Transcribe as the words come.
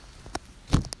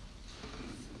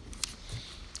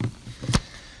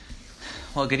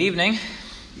Well, good evening.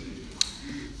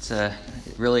 It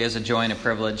really is a joy and a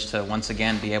privilege to once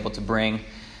again be able to bring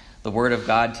the Word of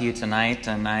God to you tonight.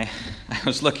 And I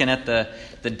was looking at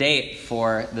the date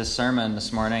for this sermon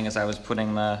this morning as I was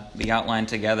putting the outline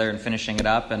together and finishing it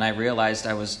up, and I realized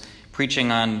I was preaching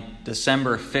on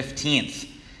December 15th,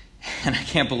 and I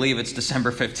can't believe it's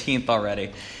December 15th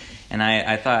already. And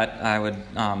I thought I would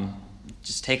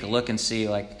just take a look and see,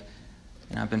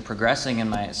 I've been progressing in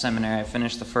my seminary. I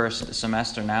finished the first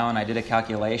semester now, and I did a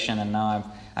calculation, and now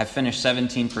I've finished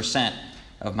 17%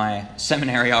 of my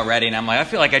seminary already. And I'm like, I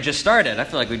feel like I just started. I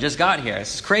feel like we just got here.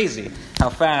 This is crazy how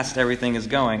fast everything is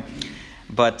going.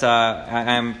 But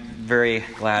I'm very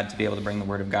glad to be able to bring the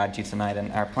Word of God to you tonight.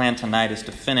 And our plan tonight is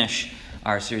to finish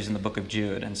our series in the book of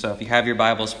Jude. And so if you have your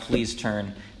Bibles, please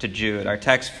turn to Jude. Our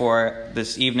text for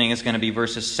this evening is going to be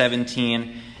verses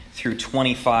 17 through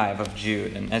 25 of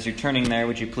Jude. And as you're turning there,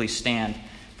 would you please stand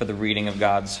for the reading of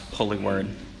God's holy word.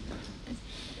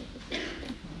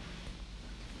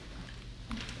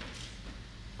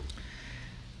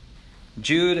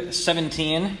 Jude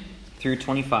 17 through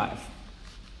 25.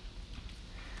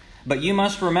 But you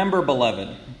must remember,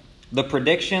 beloved, the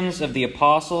predictions of the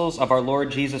apostles of our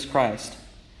Lord Jesus Christ.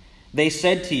 They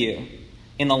said to you,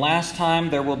 in the last time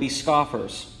there will be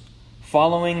scoffers,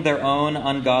 following their own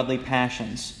ungodly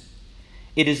passions.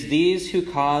 It is these who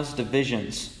cause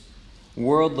divisions,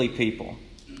 worldly people,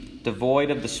 devoid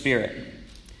of the Spirit.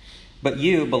 But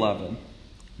you, beloved,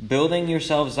 building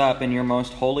yourselves up in your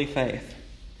most holy faith,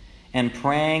 and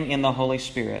praying in the Holy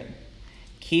Spirit,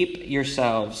 keep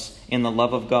yourselves in the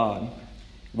love of God,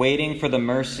 waiting for the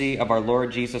mercy of our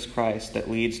Lord Jesus Christ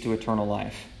that leads to eternal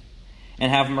life.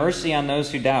 And have mercy on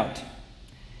those who doubt.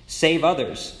 Save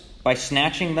others by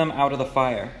snatching them out of the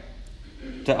fire.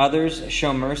 To others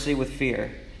show mercy with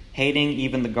fear, hating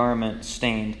even the garment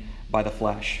stained by the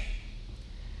flesh.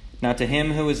 Now to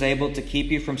him who is able to keep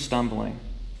you from stumbling,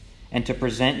 and to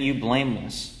present you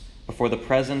blameless before the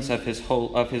presence of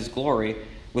his glory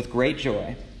with great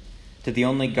joy, to the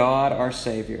only God our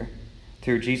Savior,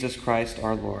 through Jesus Christ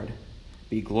our Lord,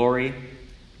 be glory,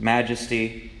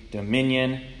 majesty,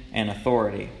 dominion, and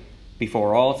authority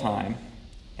before all time,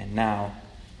 and now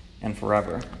and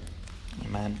forever.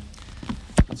 Amen.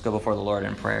 Let's go before the Lord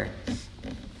in prayer.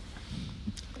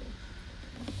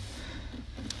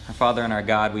 Our Father and our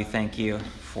God, we thank you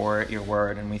for your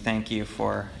word, and we thank you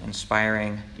for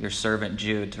inspiring your servant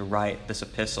Jude to write this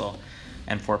epistle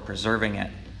and for preserving it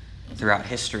throughout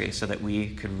history so that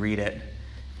we could read it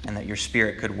and that your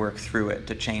Spirit could work through it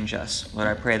to change us. Lord,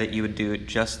 I pray that you would do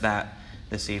just that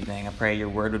this evening. I pray your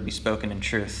word would be spoken in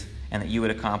truth and that you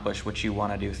would accomplish what you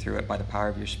want to do through it by the power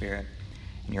of your Spirit.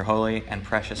 In your holy and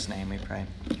precious name we pray.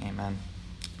 Amen.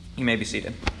 You may be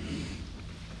seated.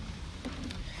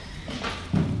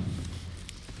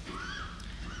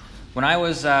 When I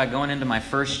was going into my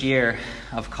first year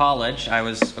of college, I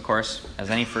was, of course,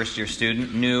 as any first-year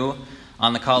student, new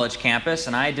on the college campus,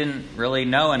 and I didn't really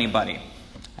know anybody.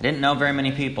 I didn't know very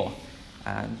many people.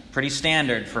 Pretty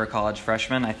standard for a college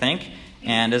freshman, I think.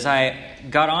 And as I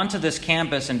got onto this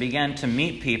campus and began to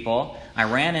meet people, I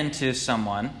ran into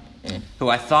someone who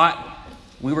I thought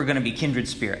we were going to be kindred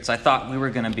spirits. I thought we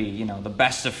were going to be, the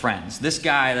best of friends. This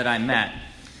guy that I met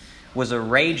was a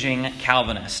raging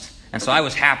Calvinist. And so I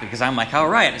was happy because I'm like, all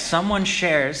right, someone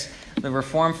shares the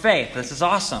Reformed faith. This is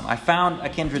awesome. I found a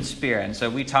kindred spirit. And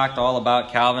so we talked all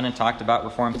about Calvin and talked about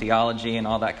Reformed theology and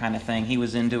all that kind of thing. He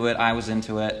was into it. I was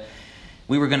into it.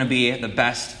 We were going to be the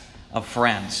best of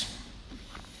friends.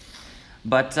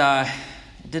 But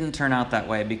it didn't turn out that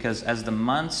way because as the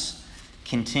months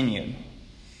continued,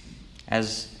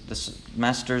 as the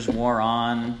semesters wore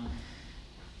on,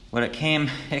 it came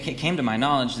to my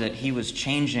knowledge that he was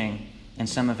changing in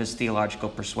some of his theological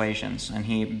persuasions, and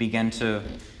he began to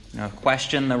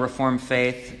question the Reformed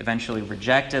faith, eventually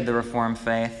rejected the Reformed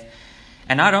faith.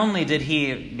 And not only did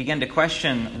he begin to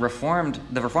question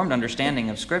the Reformed understanding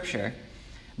of Scripture,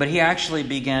 but he actually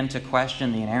began to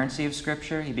question the inerrancy of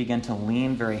Scripture. He began to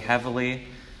lean very heavily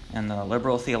in the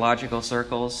liberal theological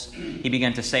circles. He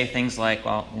began to say things like,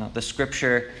 the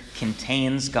Scripture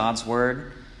contains God's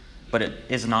Word, but it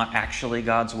is not actually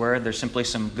God's Word. There's simply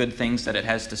some good things that it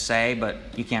has to say, but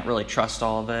you can't really trust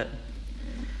all of it.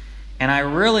 And I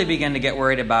really began to get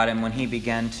worried about him when he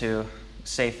began to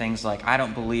say things like, I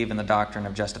don't believe in the doctrine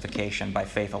of justification by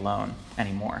faith alone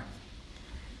anymore.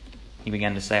 He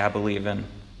began to say, I believe in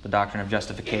the doctrine of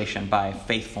justification by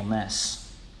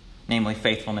faithfulness, namely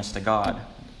faithfulness to God,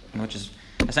 which is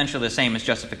essentially the same as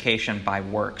justification by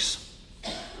works.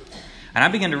 And I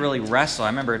began to really wrestle. I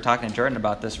remember talking to Jordan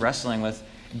about this, wrestling with,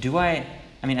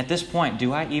 at this point,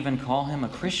 do I even call him a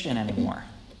Christian anymore?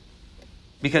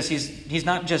 Because he's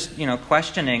not just,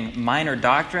 questioning minor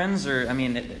doctrines,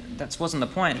 that wasn't the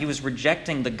point. He was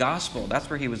rejecting the gospel. That's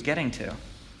where he was getting to.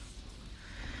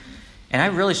 And I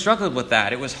really struggled with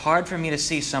that. It was hard for me to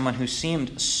see someone who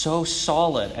seemed so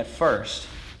solid at first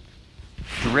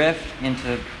drift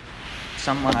into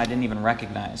someone I didn't even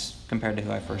recognize compared to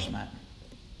who I first met.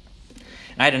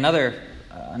 And I had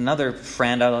another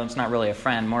friend, although it's not really a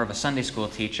friend, more of a Sunday school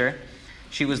teacher.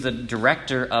 She was the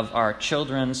director of our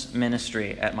children's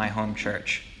ministry at my home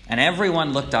church. And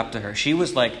everyone looked up to her. She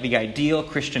was like the ideal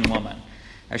Christian woman.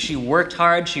 She worked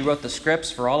hard. She wrote the scripts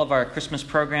for all of our Christmas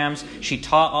programs. She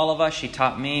taught all of us. She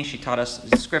taught me. She taught us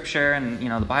Scripture and,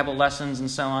 the Bible lessons and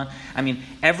so on.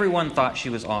 Everyone thought she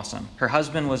was awesome. Her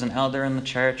husband was an elder in the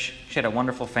church. She had a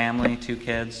wonderful family, 2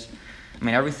 kids.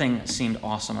 Everything seemed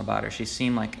awesome about her. She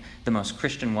seemed like the most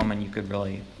Christian woman you could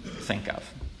really think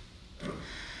of.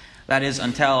 That is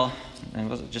until, it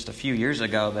was just a few years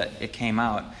ago that it came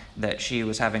out that she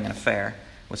was having an affair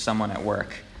with someone at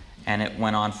work. And it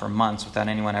went on for months without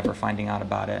anyone ever finding out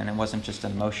about it. And it wasn't just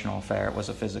an emotional affair, it was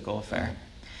a physical affair.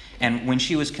 And when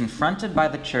she was confronted by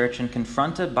the church and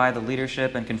confronted by the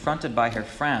leadership and confronted by her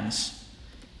friends,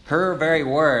 her very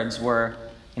words were,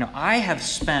 I have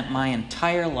spent my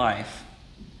entire life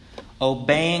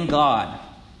obeying God.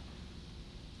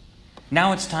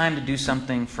 Now it's time to do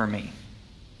something for me.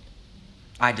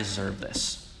 I deserve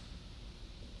this.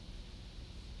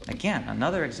 Again,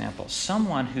 another example.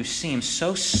 Someone who seems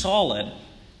so solid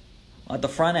at the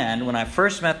front end. When I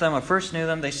first met them, I first knew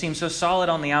them, they seemed so solid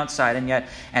on the outside. And yet,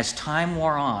 as time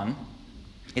wore on,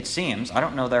 it seems, I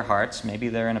don't know their hearts, maybe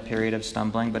they're in a period of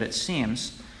stumbling, but it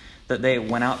seems that they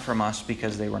went out from us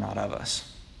because they were not of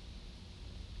us.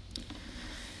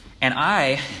 And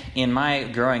I, in my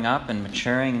growing up and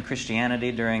maturing in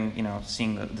Christianity during,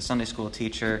 seeing the Sunday school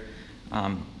teacher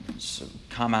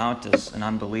come out as an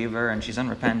unbeliever, and she's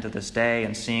unrepentant to this day,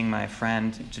 and seeing my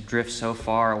friend to drift so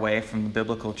far away from the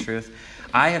biblical truth,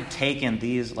 I have taken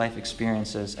these life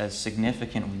experiences as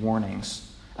significant warnings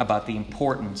about the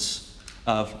importance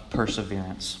of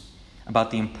perseverance,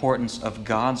 about the importance of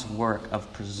God's work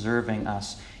of preserving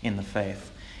us in the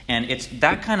faith. And it's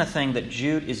that kind of thing that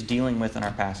Jude is dealing with in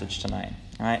our passage tonight.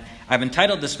 All right? I've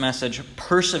entitled this message,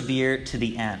 Persevere to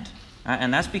the End.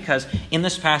 And that's because in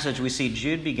this passage we see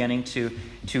Jude beginning to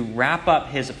wrap up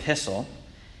his epistle.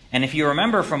 And if you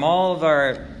remember from all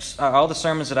the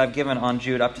sermons that I've given on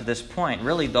Jude up to this point,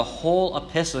 really the whole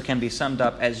epistle can be summed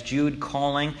up as Jude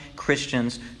calling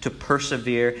Christians to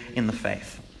persevere in the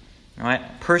faith. All right?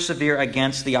 Persevere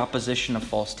against the opposition of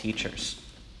false teachers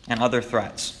and other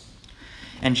threats.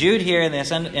 And Jude here in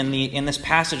this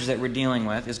passage that we're dealing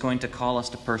with is going to call us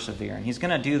to persevere. And he's going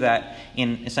to do that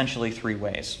in essentially 3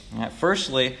 ways. Right?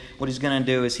 Firstly, what he's going to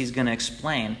do is he's going to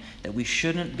explain that we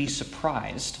shouldn't be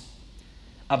surprised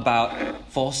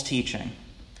about false teaching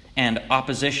and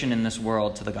opposition in this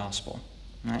world to the gospel.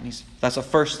 Right? That's the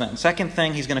first thing. Second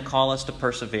thing, he's going to call us to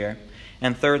persevere.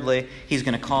 And thirdly, he's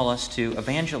going to call us to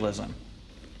evangelism.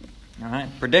 All right?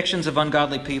 Predictions of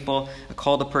ungodly people, a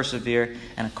call to persevere,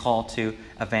 and a call to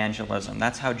evangelism.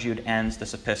 That's how Jude ends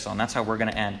this epistle, and that's how we're going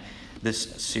to end this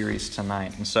series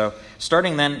tonight. And so,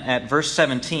 starting then at verse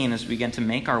 17, as we begin to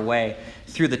make our way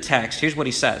through the text, here's what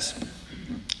he says.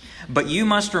 But you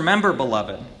must remember,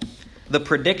 beloved, the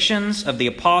predictions of the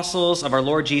apostles of our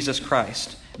Lord Jesus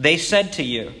Christ. They said to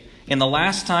you, in the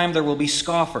last time there will be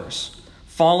scoffers,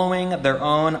 following their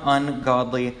own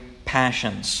ungodly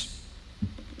passions.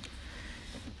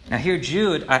 Now here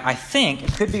Jude, I think,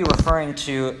 it could be referring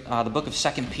to the book of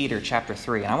 2 Peter chapter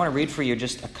 3. And I want to read for you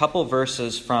just a couple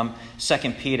verses from 2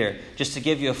 Peter, just to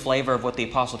give you a flavor of what the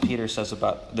Apostle Peter says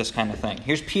about this kind of thing.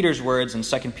 Here's Peter's words in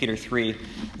 2 Peter 3,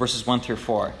 verses 1 through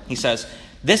 4. He says,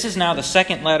 "This is now the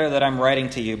second letter that I'm writing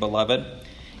to you, beloved.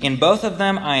 In both of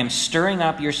them I am stirring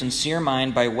up your sincere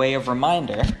mind by way of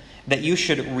reminder that you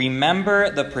should remember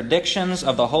the predictions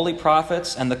of the holy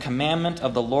prophets and the commandment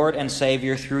of the Lord and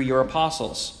Savior through your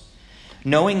apostles.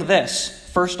 Knowing this,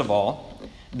 first of all,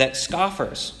 that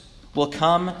scoffers will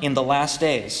come in the last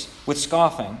days with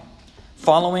scoffing,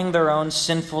 following their own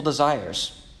sinful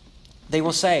desires. They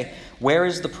will say, 'Where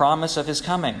is the promise of his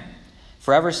coming?'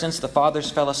 For ever since the fathers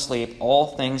fell asleep, all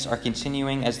things are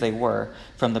continuing as they were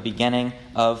from the beginning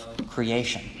of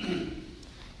creation."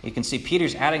 You can see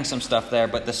Peter's adding some stuff there,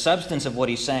 but the substance of what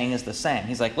he's saying is the same.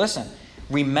 He's like, listen,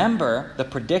 remember the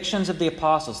predictions of the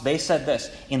apostles. They said this,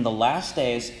 in the last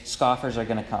days, scoffers are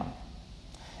going to come.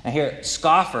 Now here,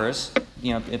 scoffers,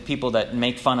 people that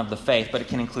make fun of the faith, but it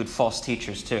can include false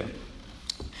teachers too.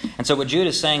 And so what Jude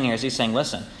is saying here is he's saying,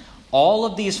 listen, all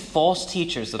of these false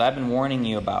teachers that I've been warning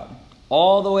you about,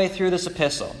 all the way through this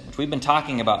epistle, which we've been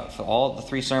talking about for all the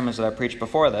 3 sermons that I preached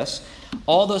before this,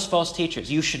 all those false teachers,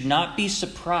 you should not be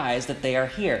surprised that they are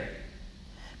here.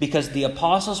 Because the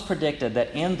apostles predicted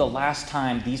that in the last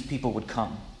time, these people would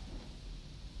come.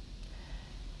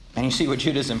 And you see what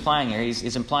Jude is implying here.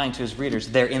 He's implying to his readers,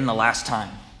 they're in the last time.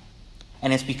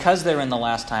 And it's because they're in the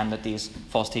last time that these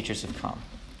false teachers have come.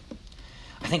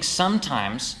 I think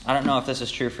sometimes, I don't know if this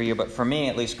is true for you, but for me,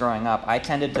 at least growing up, I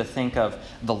tended to think of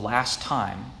the last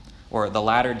time, or the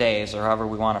latter days, or however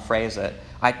we want to phrase it.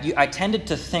 I tended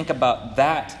to think about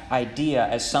that idea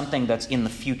as something that's in the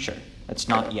future. It's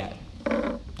not yet.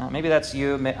 Maybe that's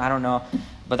you, I don't know.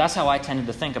 But that's how I tended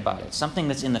to think about it. Something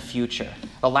that's in the future.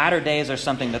 The latter days are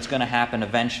something that's going to happen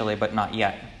eventually, but not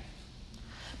yet.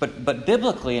 But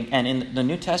biblically, and in the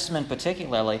New Testament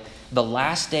particularly, the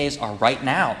last days are right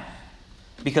now.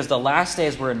 Because the last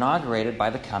days were inaugurated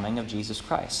by the coming of Jesus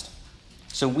Christ.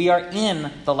 So we are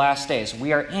in the last days.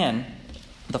 We are in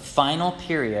the final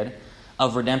period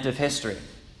of redemptive history.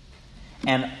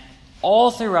 And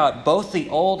all throughout both the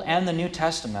Old and the New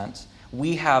Testament,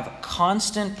 we have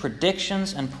constant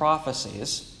predictions and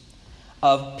prophecies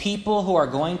of people who are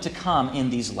going to come in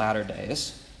these latter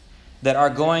days that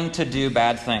are going to do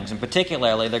bad things. And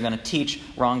particularly, they're going to teach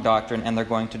wrong doctrine and they're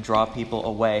going to draw people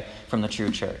away from the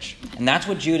true church. And that's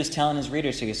what Jude is telling his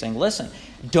readers here. He's saying, listen,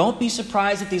 don't be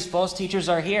surprised that these false teachers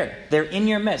are here. They're in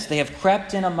your midst. They have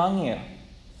crept in among you.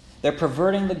 They're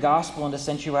perverting the gospel into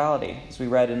sensuality, as we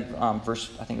read in verse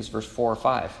 4 or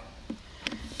 5.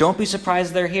 Don't be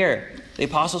surprised they're here. The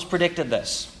apostles predicted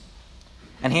this.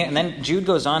 And then Jude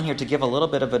goes on here to give a little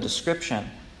bit of a description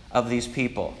of these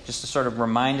people, just to sort of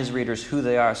remind his readers who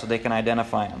they are so they can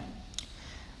identify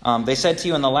them. They said to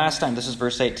you in the last time, this is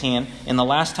verse 18, in the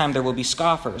last time there will be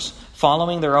scoffers,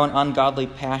 following their own ungodly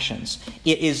passions.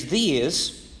 It is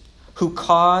these who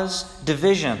cause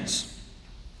divisions.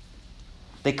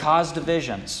 They cause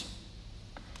divisions.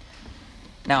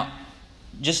 Now,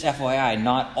 just FYI,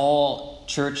 not all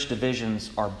church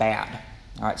divisions are bad.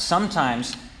 All right,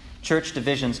 sometimes church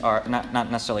divisions are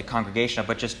not necessarily congregational,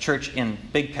 but just church in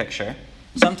big picture.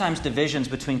 Sometimes divisions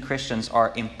between Christians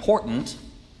are important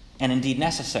and indeed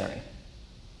necessary.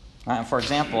 For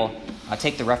example,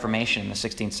 take the Reformation in the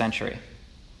 16th century.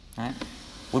 Right?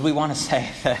 Would we want to say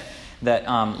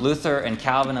that Luther and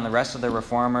Calvin and the rest of the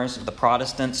reformers, the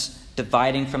Protestants,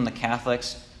 dividing from the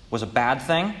Catholics was a bad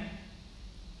thing?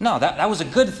 No, that was a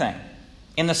good thing,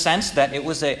 in the sense that it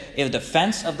was a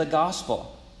defense of the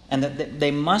gospel, and that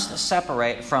they must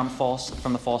separate from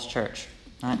the false church.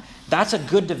 Right? That's a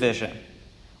good division,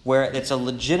 where it's a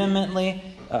legitimate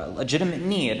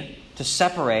need to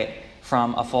separate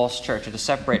from a false church, or to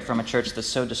separate from a church that's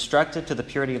so destructive to the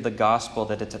purity of the gospel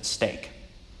that it's at stake.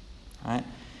 Right?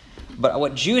 But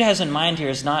what Jude has in mind here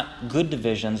is not good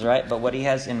divisions, right? But what he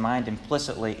has in mind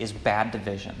implicitly is bad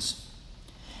divisions.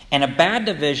 And a bad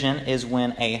division is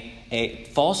when a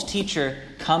false teacher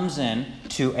comes in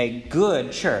to a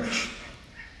good church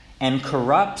and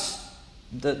corrupts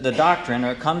the doctrine,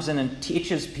 or comes in and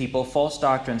teaches people false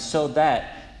doctrine so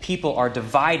that people are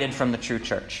divided from the true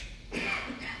church.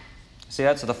 See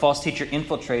that? So the false teacher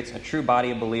infiltrates a true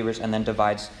body of believers and then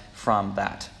divides from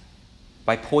that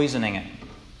by poisoning it,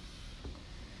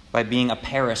 by being a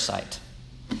parasite.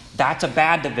 That's a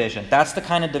bad division. That's the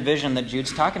kind of division that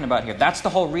Jude's talking about here. That's the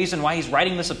whole reason why he's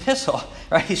writing this epistle.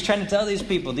 Right? He's trying to tell these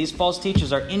people, these false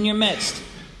teachers are in your midst.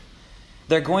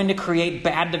 They're going to create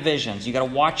bad divisions. You've got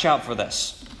to watch out for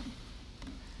this.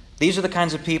 These are the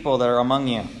kinds of people that are among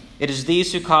you. It is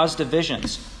these who cause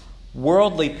divisions.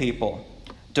 Worldly people,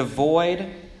 devoid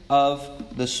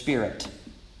of the Spirit.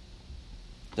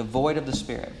 Devoid of the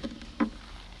Spirit.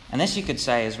 And this, you could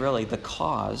say, is really the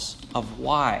cause of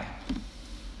why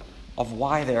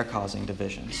they are causing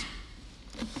divisions.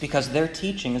 Because their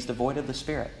teaching is devoid of the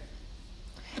Spirit.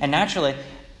 And naturally,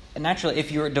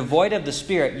 if you're devoid of the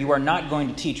Spirit, you are not going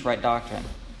to teach right doctrine.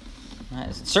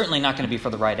 It's certainly not going to be for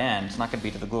the right end. It's not going to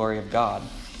be to the glory of God.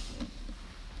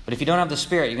 But if you don't have the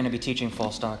Spirit, you're going to be teaching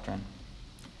false doctrine.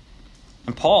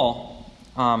 And Paul,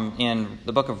 in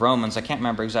the book of Romans, I can't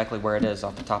remember exactly where it is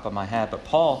off the top of my head, but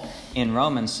Paul in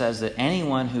Romans says that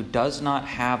anyone who does not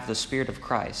have the Spirit of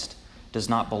Christ does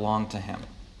not belong to him.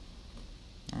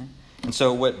 Right? And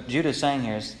so what Jude is saying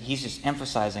here is he's just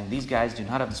emphasizing these guys do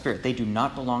not have the Spirit. They do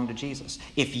not belong to Jesus.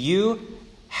 If you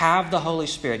have the Holy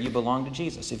Spirit, you belong to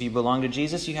Jesus. If you belong to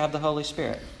Jesus, you have the Holy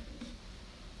Spirit.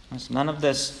 There's none of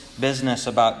this business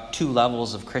about two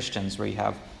levels of Christians where you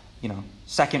have,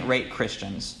 second-rate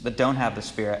Christians that don't have the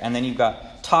Spirit, and then you've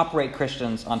got top-rate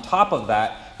Christians on top of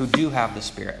that who do have the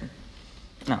Spirit.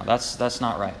 No, that's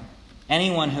not right.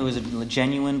 Anyone who is a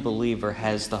genuine believer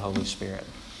has the Holy Spirit.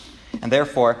 And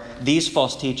therefore, these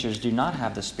false teachers do not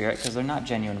have the Spirit because they're not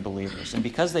genuine believers. And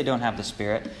because they don't have the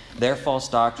Spirit, their false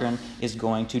doctrine is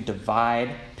going to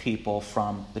divide people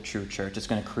from the true church. It's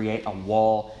going to create a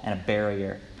wall and a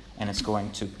barrier, and it's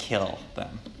going to kill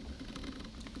them.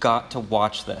 Got to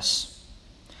watch this.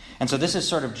 And so this is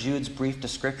sort of Jude's brief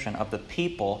description of the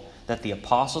people that the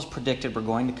apostles predicted were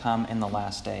going to come in the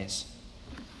last days.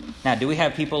 Now, do we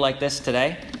have people like this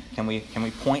today? Can we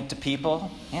point to people?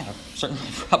 Yeah, certainly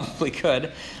probably could.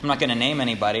 I'm not going to name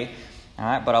anybody, all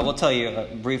right, but I will tell you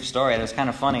a brief story that was kind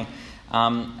of funny.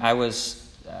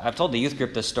 I've told the youth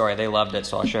group this story. They loved it,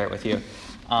 so I'll share it with you.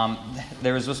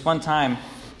 There was this one time,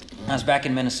 I was back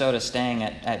in Minnesota staying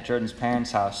at Jordan's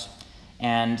parents' house,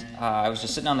 and I was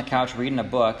just sitting on the couch reading a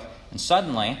book, and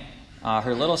suddenly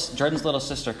Jordan's little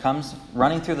sister comes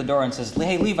running through the door and says,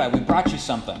 "Hey, Levi, we brought you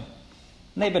something."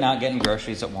 And they'd been out getting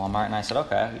groceries at Walmart, and I said,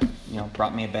 "Okay,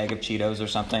 brought me a bag of Cheetos or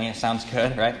something. It sounds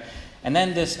good, right?" And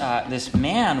then this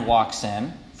man walks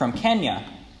in from Kenya.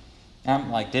 And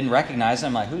I'm like, didn't recognize him.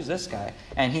 I'm like, "Who's this guy?"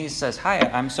 And he says, "Hi,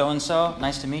 I'm so-and-so.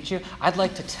 Nice to meet you. I'd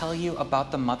like to tell you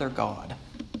about the Mother God."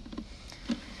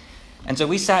 And so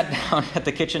we sat down at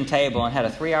the kitchen table and had a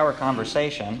 3-hour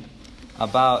conversation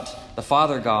about the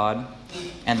Father God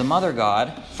and the Mother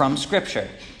God from Scripture.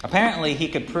 Apparently, he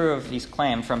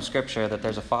claimed from Scripture that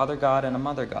there's a Father God and a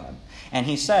Mother God. And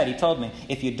he told me,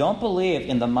 if you don't believe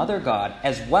in the Mother God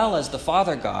as well as the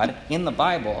Father God in the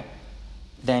Bible,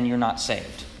 then you're not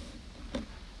saved.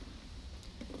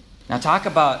 Now talk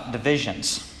about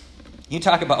divisions. You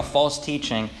talk about false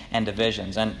teaching and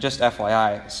divisions. And just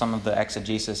FYI, some of the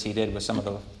exegesis he did was some of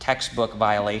the textbook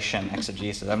violation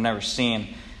exegesis. I've never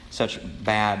seen such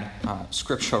bad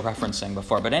scriptural referencing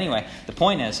before. But anyway, the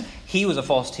point is, he was a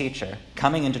false teacher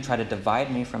coming in to try to divide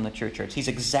me from the true church. He's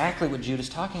exactly what Jude is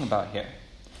talking about here.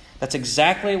 That's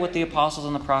exactly what the apostles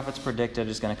and the prophets predicted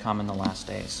is going to come in the last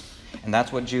days. And that's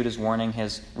what Jude is warning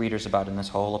his readers about in this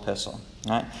whole epistle.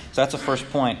 All right? So that's the first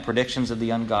point, predictions of the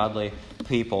ungodly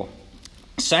people.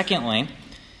 Secondly,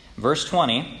 verse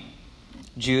 20,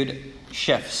 Jude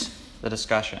shifts the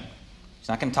discussion. He's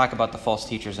not going to talk about the false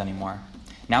teachers anymore.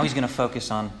 Now he's going to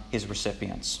focus on his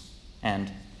recipients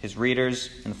and his readers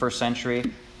in the first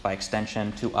century, by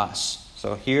extension to us.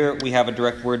 So here we have a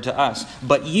direct word to us.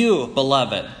 But you,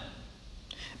 beloved,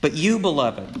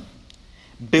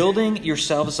 building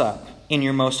yourselves up in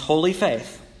your most holy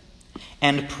faith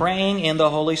and praying in the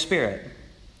Holy Spirit,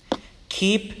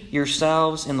 keep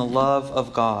yourselves in the love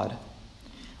of God,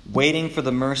 waiting for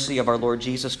the mercy of our Lord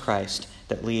Jesus Christ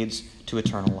that leads to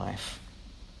eternal life.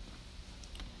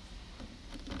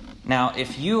 Now,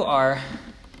 if you are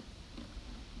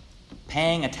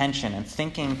paying attention and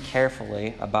thinking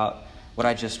carefully about what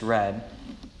I just read,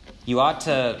 you ought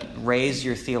to raise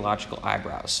your theological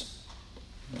eyebrows.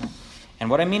 And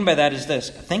what I mean by that is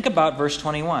this. Think about verse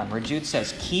 21, where Jude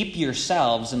says, "Keep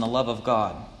yourselves in the love of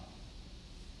God."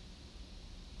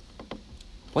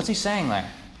 What's he saying there?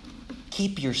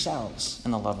 Keep yourselves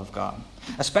in the love of God.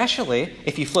 Especially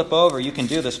if you flip over, you can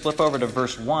do this, flip over to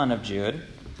verse 1 of Jude.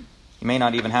 You may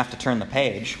not even have to turn the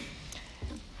page.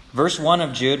 Verse 1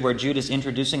 of Jude, where Jude is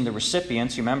introducing the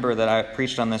recipients. You remember that I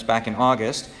preached on this back in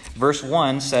August. Verse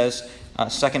 1 says,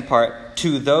 second part,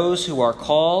 "To those who are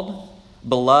called,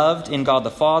 beloved in God the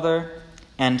Father,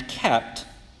 and kept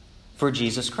for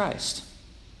Jesus Christ."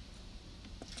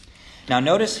 Now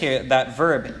notice here that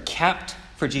verb, kept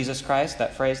for Jesus Christ,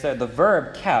 that phrase there, the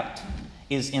verb kept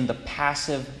is in the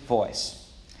passive voice.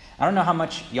 I don't know how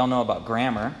much y'all know about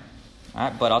grammar, all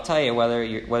right, but I'll tell you, whether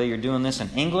you're doing this in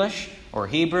English or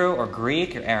Hebrew or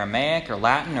Greek or Aramaic or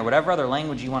Latin or whatever other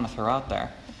language you want to throw out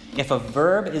there, if a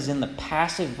verb is in the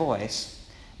passive voice,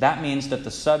 that means that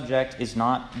the subject is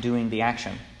not doing the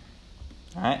action.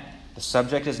 All right? The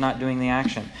subject is not doing the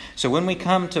action. So when we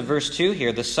come to verse 2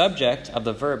 here, the subject of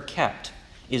the verb kept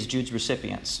is Jude's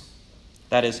recipients.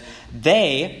 That is,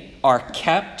 they are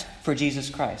kept for Jesus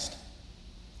Christ.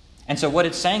 And so what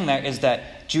it's saying there is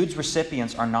that Jude's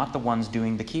recipients are not the ones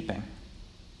doing the keeping,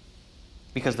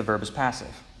 because the verb is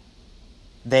passive.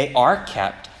 They are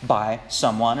kept by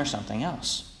someone or something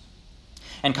else.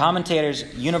 And commentators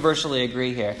universally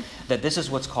agree here that this is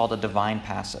what's called a divine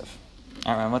passive.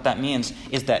 And what that means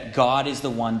is that God is the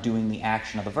one doing the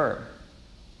action of the verb.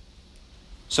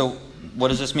 So what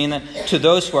does this mean then? To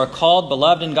those who are called,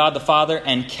 beloved in God the Father,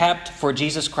 and kept for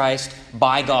Jesus Christ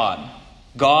by God.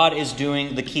 God is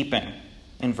doing the keeping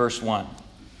in verse 1.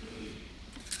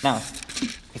 Now,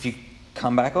 if you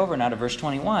come back over now to verse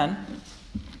 21,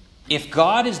 if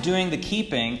God is doing the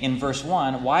keeping in verse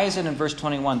 1, why is it in verse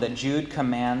 21 that Jude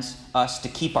commands us to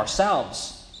keep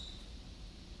ourselves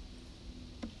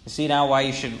You see now why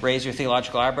you should raise your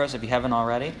theological eyebrows if you haven't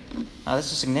already? Now, this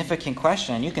is a significant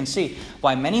question, and you can see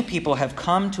why many people have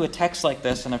come to a text like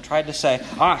this and have tried to say,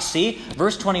 see,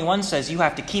 verse 21 says you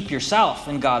have to keep yourself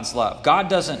in God's love. God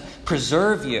doesn't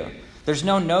preserve you. There's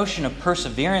no notion of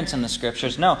perseverance in the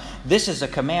Scriptures. No, this is a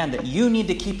command that you need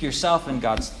to keep yourself in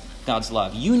God's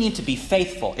love. You need to be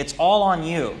faithful. It's all on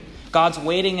you. God's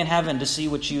waiting in heaven to see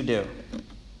what you do.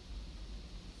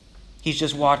 He's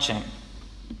just watching,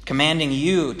 commanding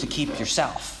you to keep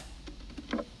yourself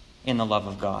in the love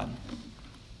of God.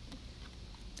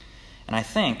 And I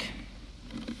think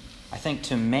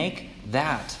to make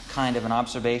that kind of an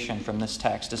observation from this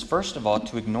text is, first of all,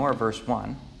 to ignore verse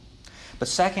 1. But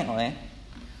secondly,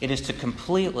 it is to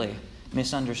completely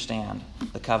misunderstand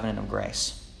the covenant of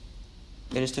grace.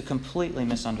 It is to completely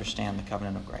misunderstand the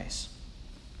covenant of grace.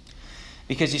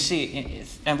 Because you see,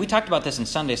 and we talked about this in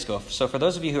Sunday school, so for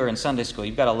those of you who are in Sunday school,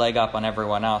 you've got a leg up on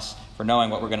everyone else for knowing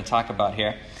what we're going to talk about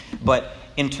here. But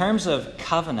in terms of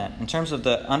covenant, in terms of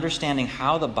the understanding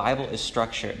how the Bible is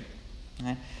structured,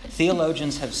 okay,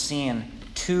 theologians have seen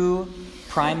two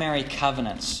primary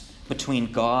covenants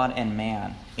between God and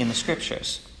man in the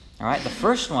Scriptures. All right, the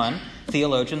first one,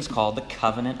 theologians call the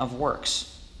covenant of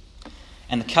works.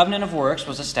 And the covenant of works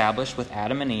was established with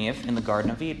Adam and Eve in the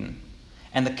Garden of Eden.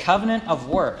 And the covenant of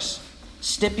works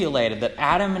stipulated that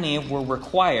Adam and Eve were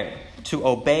required to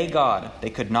obey God. They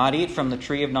could not eat from the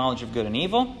tree of knowledge of good and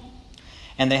evil,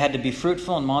 and they had to be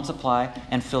fruitful and multiply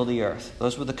and fill the earth.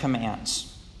 Those were the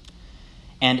commands.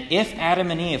 And if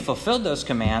Adam and Eve fulfilled those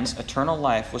commands, eternal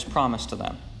life was promised to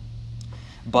them.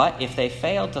 But if they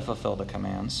failed to fulfill the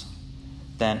commands,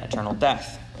 then eternal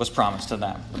death was promised to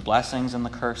them, the blessings and the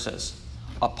curses,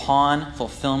 upon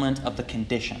fulfillment of the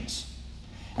conditions.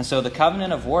 And so the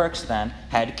covenant of works then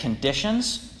had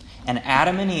conditions, and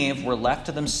Adam and Eve were left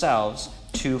to themselves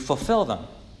to fulfill them.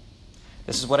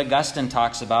 This is what Augustine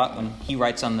talks about when he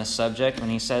writes on this subject, when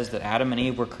he says that Adam and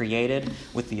Eve were created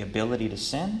with the ability to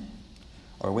sin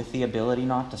or with the ability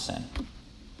not to sin.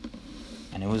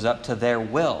 And it was up to their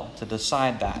will to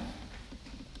decide that.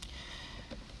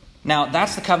 Now,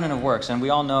 that's the covenant of works, and we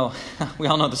all know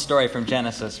the story from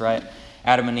Genesis, right?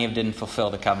 Adam and Eve didn't fulfill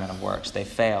the covenant of works. They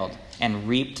failed and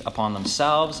reaped upon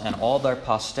themselves and all their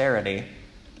posterity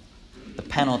the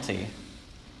penalty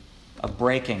of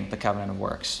breaking the covenant of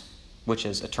works, which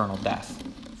is eternal death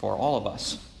for all of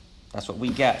us. That's what we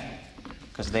get,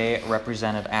 because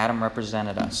Adam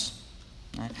represented us.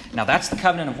 Right? Now, that's the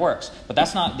covenant of works, but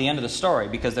that's not the end of the story,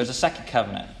 because there's a second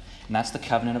covenant, and that's the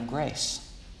covenant of grace.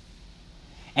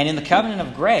 And in the covenant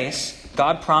of grace,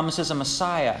 God promises a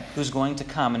Messiah who's going to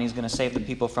come, and he's going to save the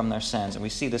people from their sins. And we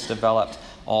see this developed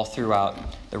all throughout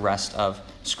the rest of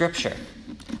Scripture.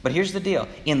 But here's the deal.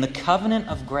 In the covenant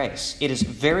of grace, it is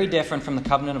very different from the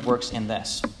covenant of works in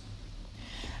this.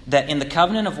 That in the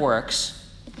covenant of works,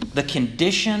 the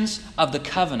conditions of the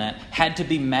covenant had to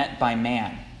be met by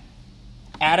man.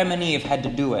 Adam and Eve had to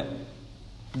do it.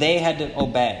 They had to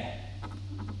obey.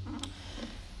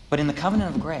 But in the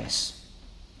covenant of grace,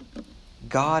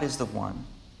 God is the one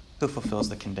who fulfills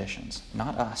the conditions,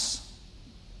 not us.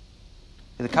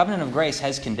 The covenant of grace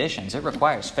has conditions. It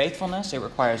requires faithfulness. It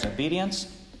requires obedience.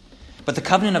 But the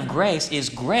covenant of grace is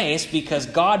grace because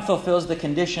God fulfills the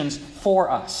conditions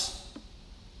for us.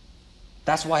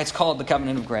 That's why it's called the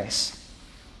covenant of grace.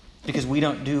 Because we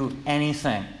don't do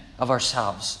anything of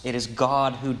ourselves. It is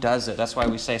God who does it. That's why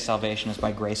we say salvation is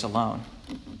by grace alone.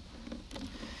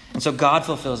 And so God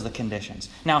fulfills the conditions.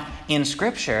 Now, in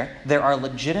Scripture, there are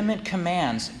legitimate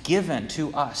commands given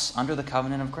to us under the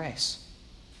covenant of grace.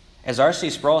 As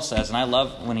R.C. Sproul says, and I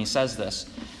love when he says this,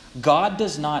 God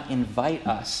does not invite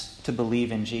us to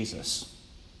believe in Jesus.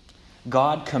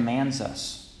 God commands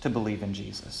us to believe in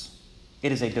Jesus.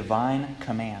 It is a divine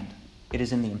command. It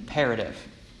is in the imperative.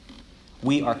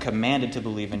 We are commanded to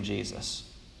believe in Jesus.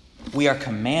 We are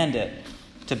commanded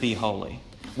to be holy.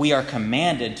 We are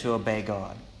commanded to obey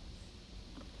God.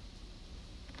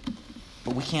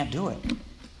 But we can't do it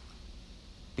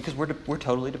because we're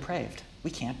totally depraved. We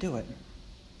can't do it.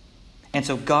 And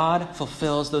so God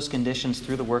fulfills those conditions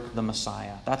through the work of the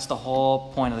Messiah. That's the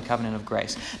whole point of the covenant of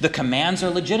grace. The commands are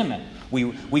legitimate. We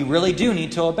really do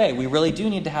need to obey. We really do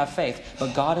need to have faith.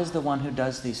 But God is the one who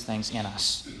does these things in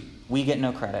us. We get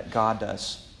no credit. God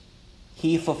does.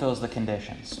 He fulfills the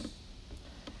conditions.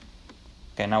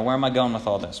 Okay, now where am I going with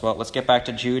all this? Well, let's get back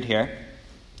to Jude here.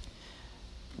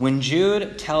 When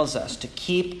Jude tells us to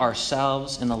keep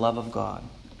ourselves in the love of God,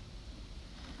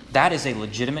 that is a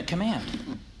legitimate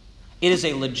command. It is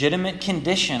a legitimate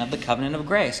condition of the covenant of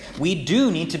grace. We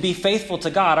do need to be faithful to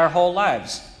God our whole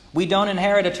lives. We don't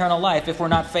inherit eternal life if we're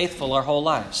not faithful our whole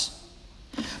lives.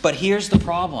 But here's the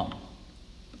problem.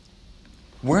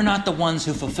 We're not the ones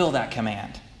who fulfill that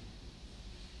command.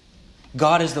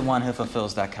 God is the one who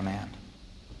fulfills that command.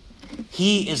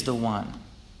 He is the one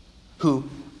who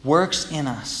works in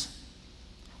us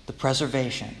the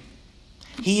preservation.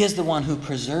 He is the one who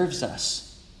preserves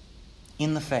us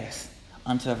in the faith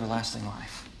unto everlasting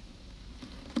life.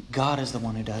 God is the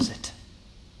one who does it,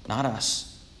 not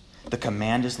us. The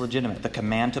command is legitimate. The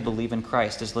command to believe in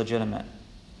Christ is legitimate.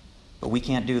 But we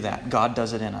can't do that. God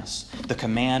does it in us. The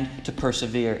command to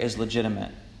persevere is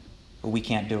legitimate. But we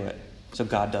can't do it. So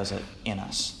God does it in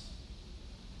us.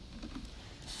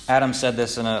 Adam said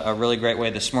this in a really great way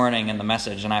this morning in the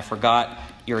message, and I forgot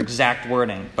your exact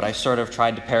wording, but I sort of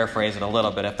tried to paraphrase it a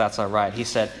little bit, if that's all right. He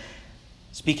said,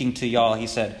 speaking to y'all, he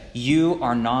said, "You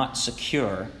are not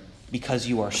secure because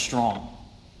you are strong."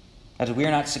 As we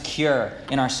are not secure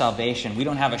in our salvation. We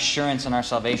don't have assurance in our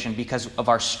salvation because of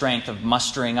our strength of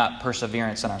mustering up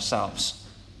perseverance in ourselves.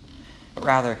 But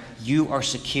rather, you are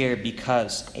secure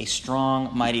because a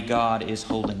strong, mighty God is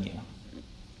holding you.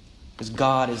 Because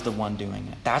God is the one doing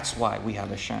it. That's why we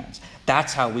have assurance.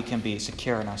 That's how we can be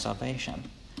secure in our salvation.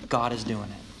 God is doing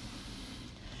it.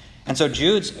 And so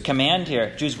Jude's command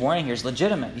here, Jude's warning here is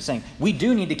legitimate. He's saying we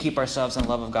do need to keep ourselves in the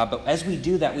love of God, but as we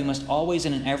do that, we must always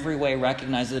and in every way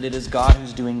recognize that it is God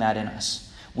who's doing that in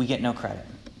us. We get no credit.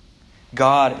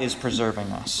 God is preserving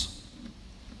us.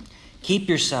 Keep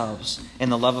yourselves in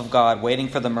the love of God, waiting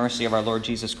for the mercy of our Lord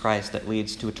Jesus Christ that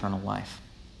leads to eternal life.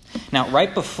 Now,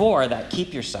 right before that,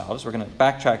 keep yourselves, we're going to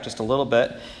backtrack just a little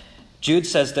bit. Jude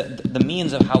says that the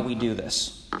means of how we do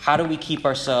this. How do we keep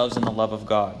ourselves in the love of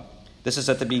God? This is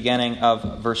at the beginning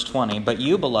of verse 20. "But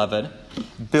you, beloved,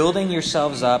 building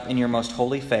yourselves up in your most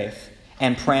holy faith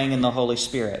and praying in the Holy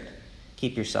Spirit,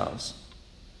 keep yourselves."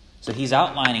 So he's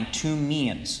outlining two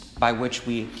means by which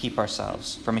we keep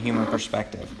ourselves from a human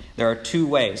perspective. There are two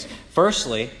ways.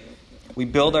 Firstly, we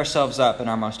build ourselves up in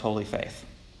our most holy faith.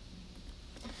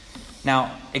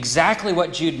 Now, exactly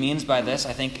what Jude means by this,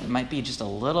 I think it might be just a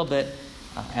little bit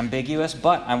ambiguous,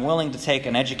 but I'm willing to take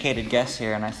an educated guess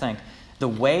here, and I think the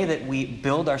way that we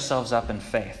build ourselves up in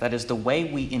faith, that is the way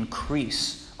we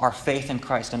increase our faith in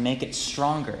Christ and make it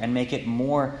stronger and make it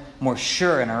more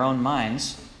sure in our own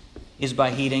minds, is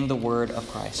by heeding the word of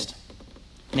Christ,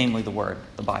 namely the word,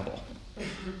 the Bible.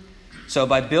 So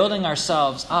by building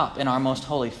ourselves up in our most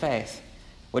holy faith,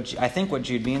 I think what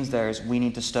Jude means there is we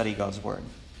need to study God's word.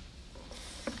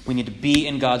 We need to be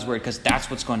in God's word because that's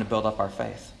what's going to build up our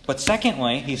faith. But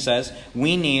secondly, he says,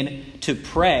 we need to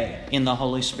pray in the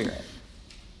Holy Spirit.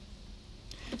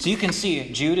 So you can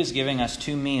see Jude is giving us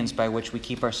two means by which we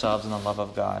keep ourselves in the love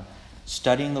of God.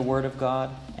 Studying the word of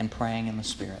God and praying in the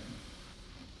Spirit.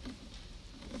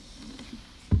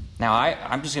 Now,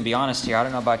 I'm just going to be honest here. I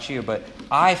don't know about you, but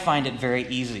I find it very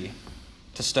easy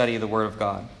to study the word of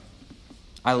God.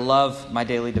 I love my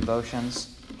daily devotions.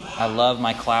 I love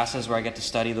my classes where I get to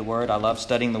study the word. I love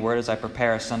studying the word as I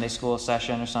prepare a Sunday school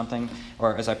session or something,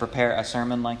 or as I prepare a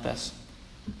sermon like this.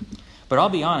 But I'll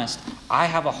be honest, I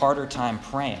have a harder time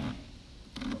praying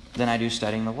than I do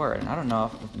studying the word. And I don't know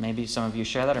if maybe some of you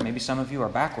share that, or maybe some of you are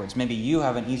backwards. Maybe you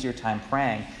have an easier time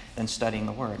praying than studying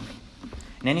the word.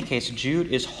 In any case, Jude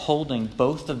is holding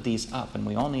both of these up, and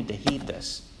we all need to heed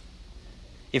this.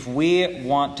 If we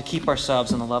want to keep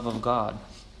ourselves in the love of God,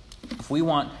 if we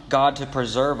want God to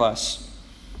preserve us,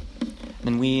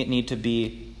 then we need to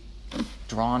be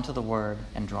drawn to the word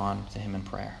and drawn to him in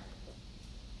prayer.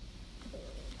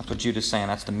 That's what Jude is saying.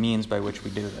 That's the means by which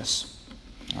we do this.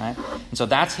 All right? And so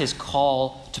that's his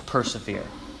call to persevere.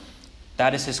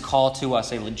 That is his call to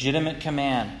us, a legitimate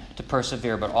command to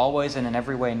persevere, but always and in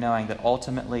every way knowing that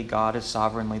ultimately God is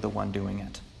sovereignly the one doing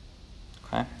it.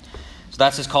 Okay? So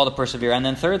that's his call to persevere. And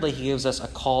then thirdly, he gives us a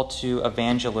call to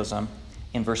evangelism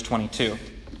in verse 22.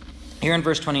 Here in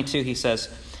verse 22, he says,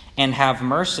 "And have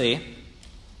mercy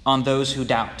on those who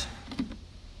doubt."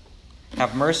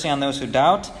 Have mercy on those who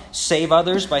doubt. Save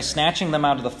others by snatching them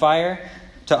out of the fire.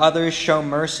 To others show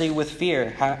mercy with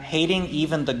fear, hating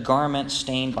even the garment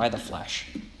stained by the flesh.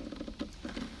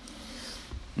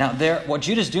 Now, what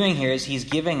Jude is doing here is he's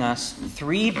giving us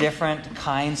three different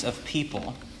kinds of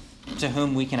people to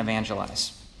whom we can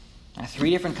evangelize.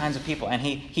 Three different kinds of people. And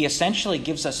he essentially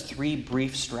gives us three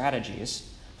brief strategies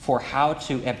for how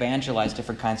to evangelize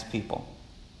different kinds of people.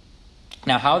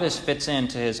 Now, how this fits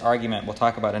into his argument, we'll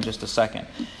talk about in just a second.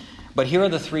 But here are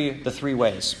the three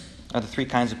ways, or the three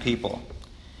kinds of people.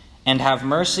 "And have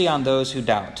mercy on those who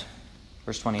doubt."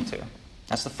 Verse 22.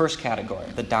 That's the first category,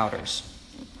 the doubters.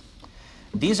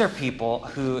 These are people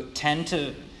who tend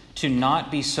to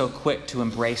not be so quick to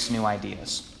embrace new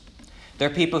ideas. They're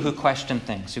people who question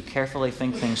things, who carefully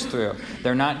think things through.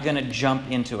 They're not going to jump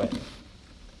into it.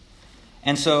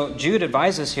 And so Jude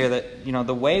advises here that,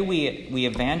 the way we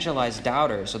evangelize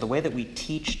doubters, or the way that we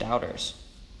teach doubters,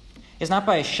 is not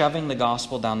by shoving the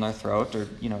gospel down their throat or,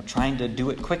 trying to do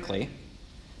it quickly,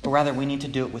 but rather we need to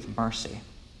do it with mercy.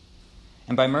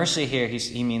 And by mercy here,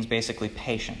 he means basically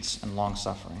patience and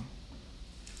long-suffering.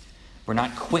 We're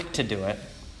not quick to do it,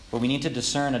 but we need to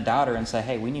discern a doubter and say,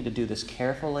 hey, we need to do this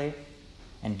carefully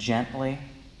and gently,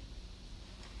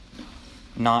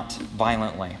 not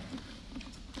violently.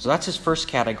 So that's his first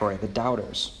category, the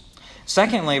doubters.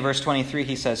 Secondly, verse 23,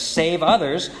 he says, save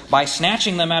others by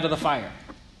snatching them out of the fire.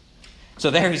 So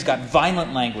there he's got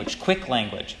violent language, quick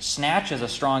language. Snatch is a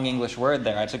strong English word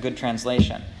there. It's a good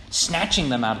translation. Snatching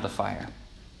them out of the fire.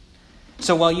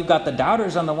 So while you've got the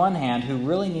doubters on the one hand who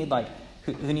really need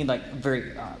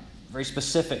very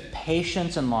specific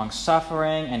patience and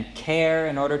long-suffering and care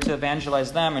in order to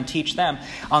evangelize them and teach them.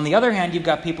 On the other hand, you've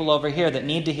got people over here that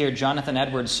need to hear Jonathan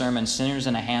Edwards' sermon, Sinners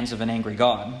in the Hands of an Angry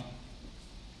God.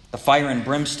 The fire and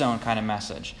brimstone kind of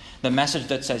message. The message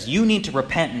that says, you need to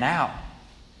repent now.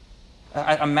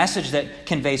 A message that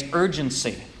conveys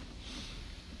urgency.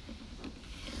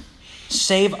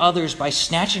 Save others by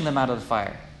snatching them out of the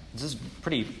fire. This is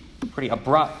pretty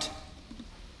abrupt.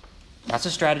 That's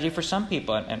a strategy for some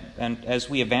people. And as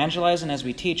we evangelize and as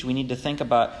we teach, we need to think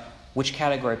about which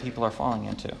category people are falling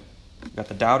into. You've got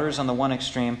the doubters on the one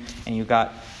extreme, and you've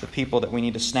got the people that we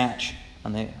need to snatch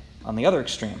on the other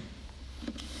extreme.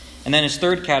 And then his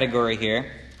third category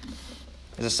here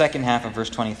is the second half of verse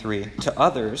 23. To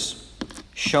others,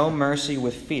 show mercy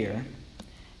with fear,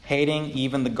 hating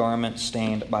even the garment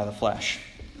stained by the flesh.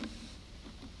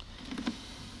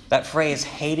 That phrase,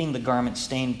 hating the garment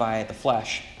stained by the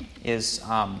flesh, is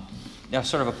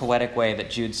sort of a poetic way that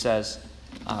Jude says,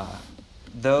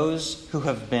 those who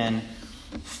have been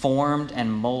formed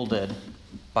and molded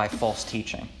by false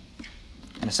teaching.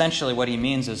 And essentially what he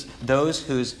means is those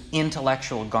whose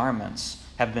intellectual garments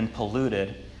have been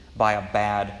polluted by a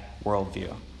bad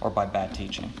worldview or by bad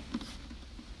teaching.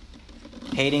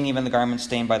 Hating even the garment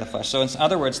stained by the flesh. So in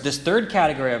other words, this third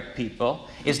category of people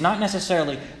is not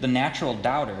necessarily the natural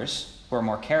doubters who are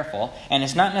more careful, and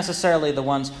it's not necessarily the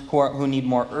ones who need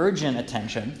more urgent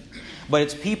attention, but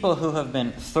it's people who have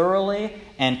been thoroughly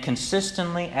and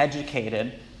consistently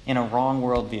educated in a wrong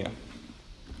worldview.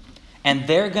 And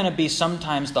they're going to be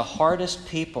sometimes the hardest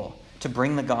people to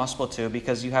bring the gospel to,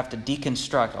 because you have to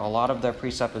deconstruct a lot of their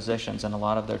presuppositions and a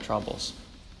lot of their troubles,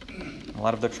 a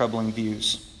lot of their troubling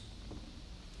views.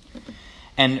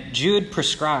 And Jude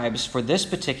prescribes for this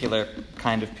particular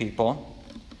kind of people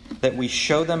that we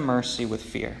show them mercy with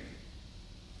fear,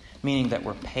 meaning that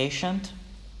we're patient,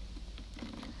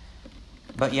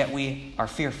 but yet we are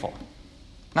fearful.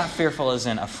 Not fearful as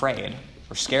in afraid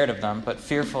or scared of them, but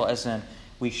fearful as in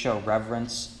we show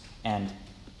reverence and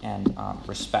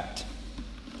respect.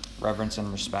 Reverence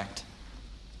and respect.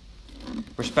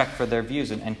 Respect for their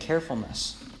views and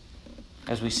carefulness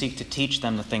as we seek to teach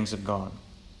them the things of God.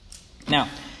 Now,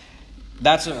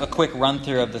 that's a quick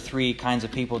run-through of the three kinds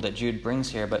of people that Jude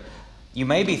brings here, but you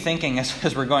may be thinking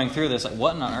as we're going through this, like,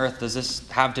 what on earth does this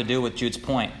have to do with Jude's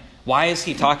point? Why is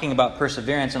he talking about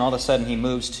perseverance and all of a sudden he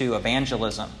moves to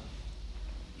evangelism?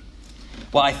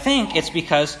 Well, I think it's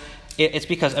because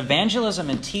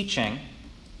evangelism and teaching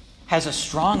has a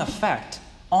strong effect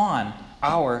on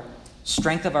our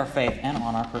strength of our faith and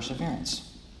on our perseverance.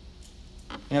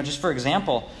 Just for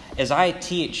example, as I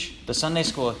teach the Sunday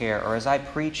school here, or as I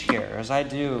preach here, or as I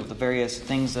do the various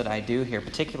things that I do here,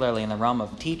 particularly in the realm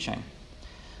of teaching,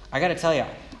 I got to tell you,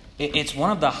 it's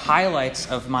one of the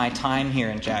highlights of my time here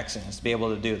in Jackson is to be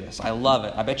able to do this. I love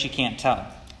it. I bet you can't tell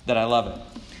that I love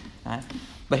it. All right?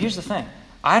 But here's the thing.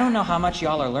 I don't know how much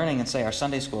y'all are learning in, say, our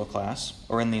Sunday school class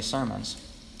or in these sermons,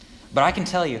 but I can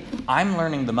tell you, I'm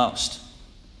learning the most.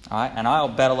 All right? And I'll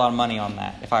bet a lot of money on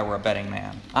that if I were a betting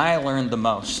man. I learned the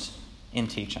most in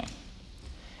teaching.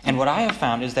 And what I have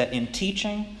found is that in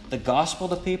teaching the gospel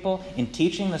to people, in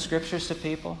teaching the scriptures to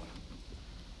people,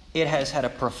 it has had a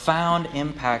profound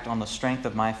impact on the strength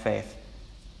of my faith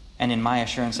and in my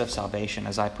assurance of salvation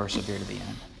as I persevere to the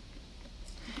end.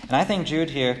 And I think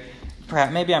Jude here,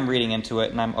 perhaps maybe I'm reading into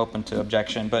it and I'm open to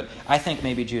objection, but I think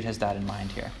maybe Jude has that in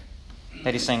mind here.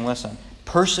 That he's saying, listen,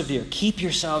 persevere, keep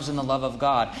yourselves in the love of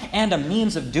God. And a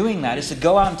means of doing that is to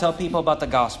go out and tell people about the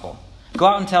gospel. Go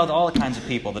out and tell all kinds of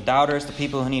people, the doubters, the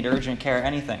people who need urgent care,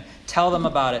 anything. Tell them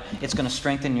about it. It's going to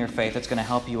strengthen your faith. It's going to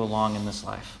help you along in this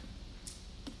life.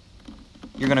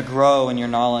 You're going to grow in your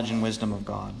knowledge and wisdom of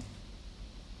God.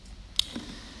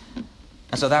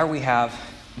 And so there we have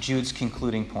Jude's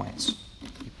concluding points.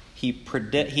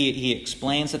 He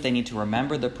explains that they need to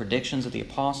remember the predictions of the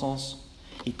apostles.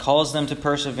 He calls them to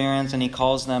perseverance, and he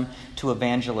calls them to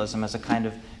evangelism as a kind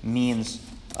of means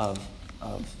of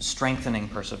strengthening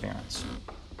perseverance.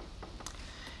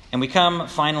 And we come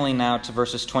finally now to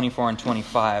verses 24 and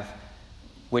 25,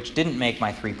 which didn't make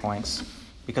my 3 points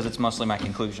because it's mostly my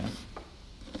conclusion.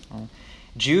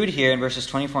 Jude here in verses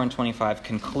 24 and 25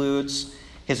 concludes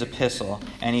his epistle,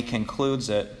 and he concludes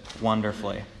it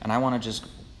wonderfully. And I want to just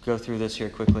go through this here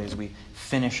quickly as we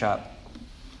finish up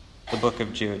the book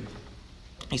of Jude.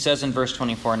 He says in verse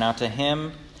 24, "Now to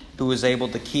him who is able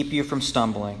to keep you from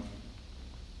stumbling."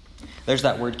 There's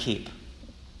that word keep.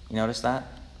 You notice that?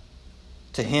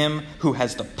 To him who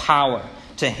has the power.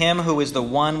 To him who is the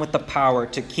one with the power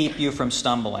to keep you from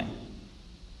stumbling.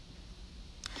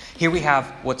 Here we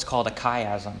have what's called a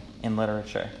chiasm in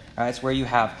literature. Right? It's where you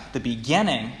have the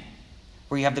beginning,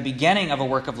 of a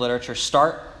work of literature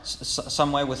start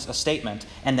some way with a statement,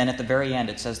 and then at the very end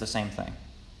it says the same thing.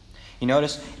 You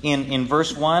notice in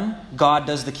verse 1, God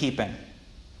does the keeping.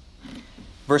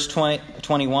 Verse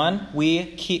 21,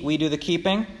 we do the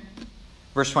keeping.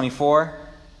 Verse 24,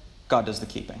 God does the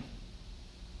keeping.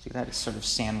 See that? It's sort of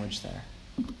sandwiched there.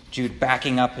 Jude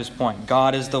backing up his point.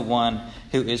 God is the one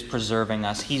who is preserving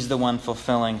us. He's the one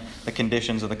fulfilling the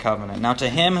conditions of the covenant. Now to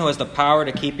him who has the power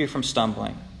to keep you from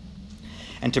stumbling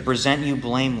and to present you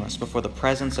blameless before the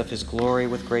presence of his glory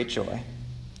with great joy,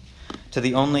 to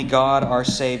the only God, our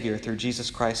Savior, through Jesus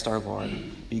Christ our Lord,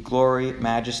 be glory,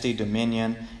 majesty,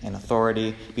 dominion, and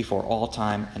authority before all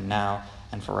time and now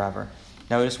and forever.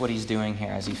 Notice what he's doing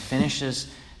here as he finishes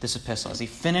this epistle, as he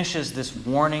finishes this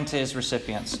warning to his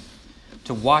recipients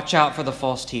to watch out for the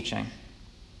false teaching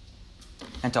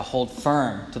and to hold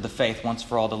firm to the faith once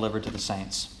for all delivered to the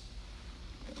saints.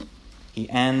 He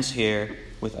ends here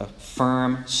with a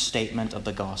firm statement of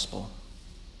the gospel.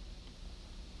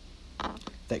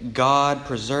 That God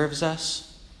preserves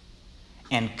us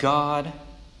and God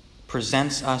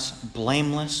presents us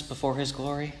blameless before his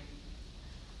glory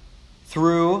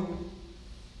through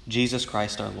Jesus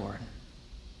Christ our Lord.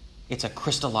 It's a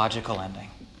Christological ending.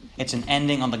 It's an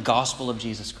ending on the gospel of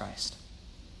Jesus Christ.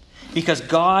 Because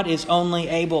God is only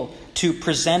able to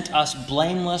present us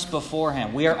blameless before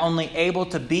him. We are only able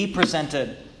to be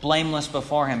presented blameless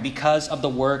before him because of the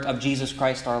work of Jesus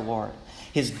Christ our Lord.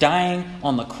 His dying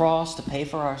on the cross to pay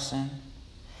for our sin,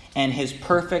 and his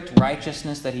perfect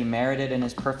righteousness that he merited in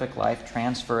his perfect life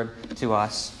transferred to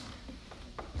us.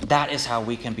 That is how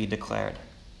we can be declared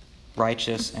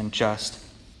righteous and just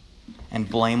and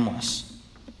blameless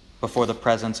before the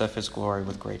presence of his glory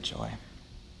with great joy.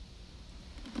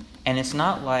 And it's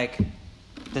not like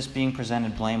this being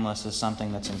presented blameless is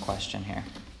something that's in question here.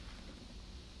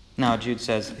 No, Jude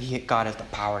says God has the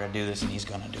power to do this and he's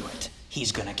going to do it.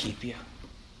 He's going to keep you.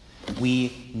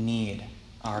 We need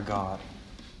our God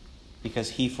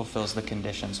because he fulfills the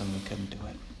conditions and we couldn't do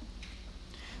it.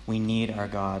 We need our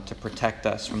God to protect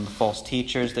us from the false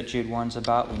teachers that Jude warns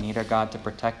about. We need our God to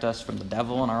protect us from the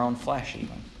devil and our own flesh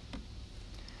even.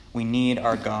 We need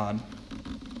our God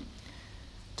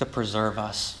to preserve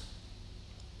us.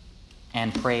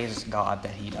 And praise God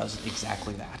that he does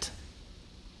exactly that.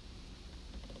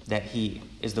 That he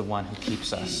is the one who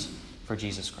keeps us for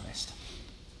Jesus Christ.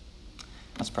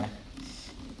 Let's pray.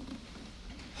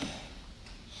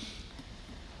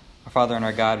 Our Father and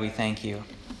our God, we thank you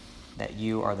that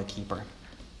you are the keeper.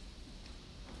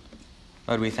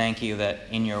 Lord, we thank you that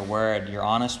in your word, you're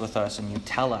honest with us and you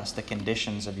tell us the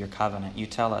conditions of your covenant. You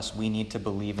tell us we need to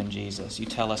believe in Jesus. You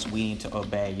tell us we need to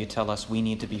obey. You tell us we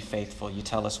need to be faithful. You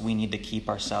tell us we need to keep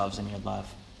ourselves in your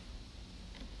love.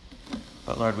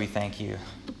 But Lord, we thank you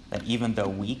that even though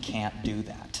we can't do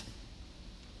that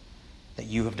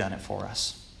you have done it for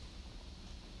us.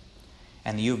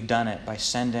 And you've done it by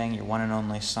sending your one and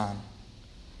only Son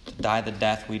to die the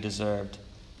death we deserved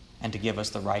and to give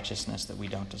us the righteousness that we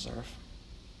don't deserve.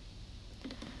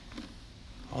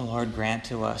 Oh Lord, grant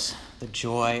to us the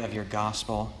joy of your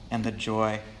gospel and the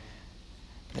joy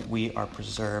that we are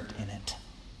preserved in it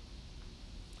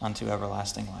unto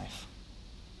everlasting life.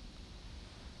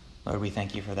 Lord, we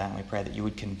thank you for that, and we pray that you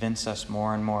would convince us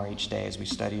more and more each day as we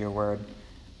study your word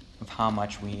of how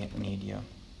much we need you.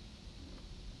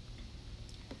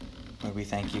 Lord, we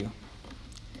thank you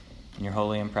in your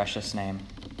holy and precious name,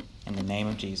 in the name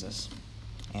of Jesus.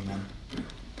 Amen.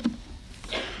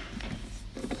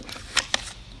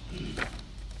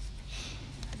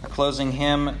 Our closing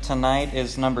hymn tonight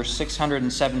is number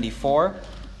 674,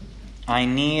 I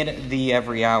Need Thee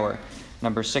Every Hour,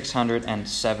 number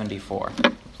 674.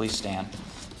 Please stand.